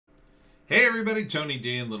Hey everybody, Tony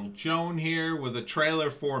D and Little Joan here with a trailer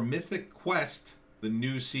for Mythic Quest, the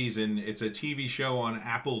new season. It's a TV show on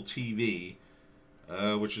Apple TV,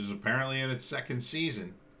 which is apparently in its second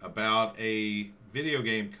season, about a video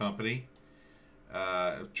game company.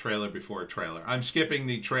 Trailer before a trailer. I'm skipping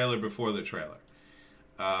the trailer before the trailer.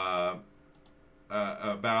 About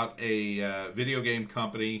a video game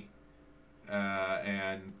company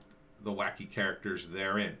and the wacky characters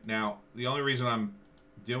therein. Now, the only reason I'm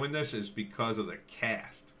doing this is because of the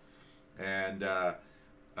cast, and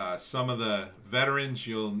some of the veterans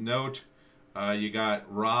you'll note. You got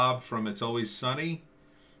Rob from It's Always Sunny.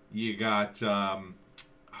 You got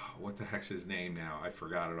what the heck's his name now? I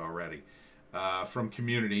forgot it already. From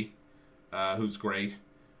Community, who's great.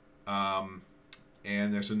 And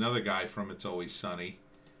there's another guy from It's Always Sunny.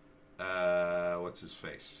 What's his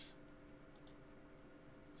face?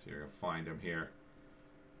 So you're gonna find him here.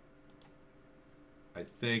 I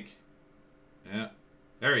think, yeah,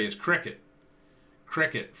 there he is, Cricket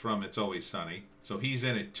from It's Always Sunny. So he's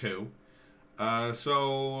in it too. So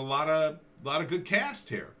a lot of good cast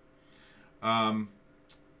here. I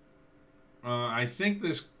think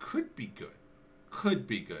this could be good. Could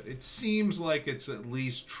be good. It seems like it's at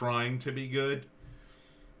least trying to be good.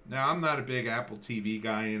 Now, I'm not a big Apple TV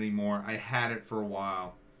guy anymore. I had it for a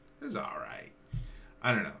while. It was all right.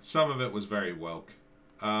 I don't know. Some of it was very woke,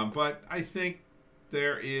 but I think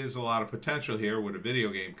there is a lot of potential here with a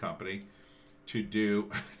video game company to do,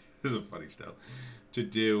 this is funny stuff, to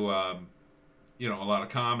do, you know, a lot of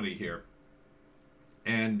comedy here.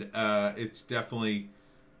 And it's definitely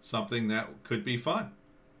something that could be fun.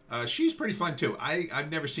 She's pretty fun too. I've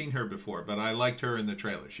never seen her before, but I liked her in the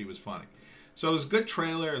trailer. She was funny. So it was a good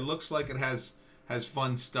trailer. It looks like it has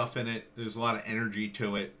fun stuff in it. There's a lot of energy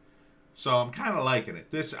to it. So I'm kind of liking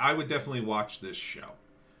it. I would definitely watch this show.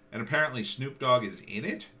 And apparently Snoop Dogg is in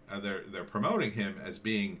it. They're promoting him as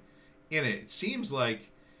being in it. It seems like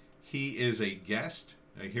he is a guest.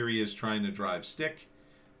 Here he is trying to drive stick,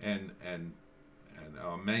 and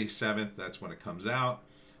on May 7th, that's when it comes out.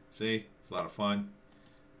 See, it's a lot of fun.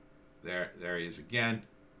 There he is again.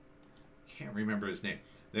 Can't remember his name.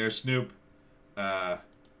 There's Snoop. I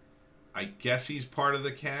guess he's part of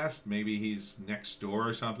the cast. Maybe he's next door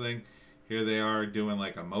or something. Here they are doing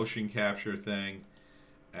like a motion capture thing.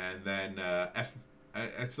 And then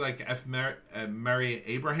it's like Mary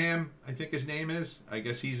Abraham, I think his name is. I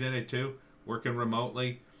guess he's in it too, working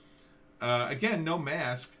remotely. Again, no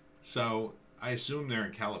mask, so I assume they're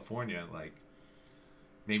in California. Like,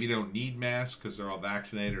 maybe they don't need masks because they're all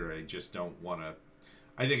vaccinated, or they just don't want to.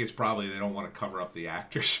 I think it's probably they don't want to cover up the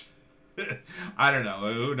actors. I don't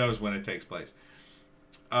know. Who knows when it takes place?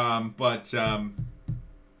 Yeah,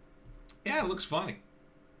 it looks funny.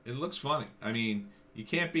 It looks funny. I mean, you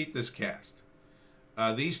can't beat this cast.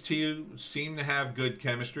 These two seem to have good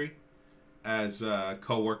chemistry as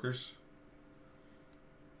co-workers.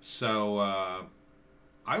 So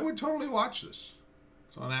I would totally watch this.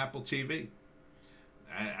 It's on Apple TV.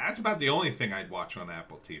 And that's about the only thing I'd watch on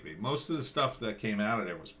Apple TV. Most of the stuff that came out of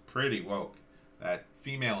there was pretty woke. That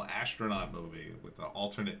female astronaut movie with the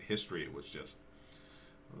alternate history, it was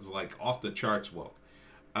like off the charts woke.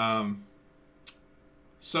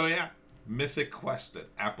 So yeah. Mythic Quest at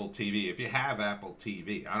Apple TV. If you have Apple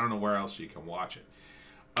TV, I don't know where else you can watch it.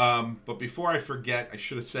 But before I forget, I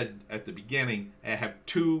should have said at the beginning, I have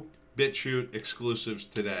 2 BitChute exclusives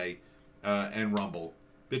today, and Rumble.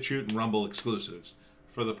 BitChute and Rumble exclusives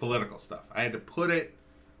for the political stuff. I had to put it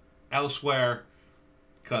elsewhere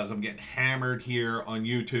because I'm getting hammered here on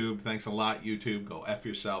YouTube. Thanks a lot, YouTube. Go F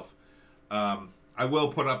yourself. I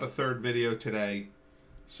will put up a 3rd video today,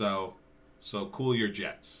 so cool your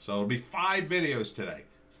jets. So it'll be 5 videos today.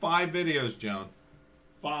 5 videos, Joan.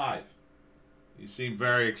 5. You seem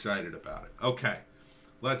very excited about it. Okay,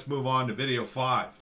 let's move on to video 5.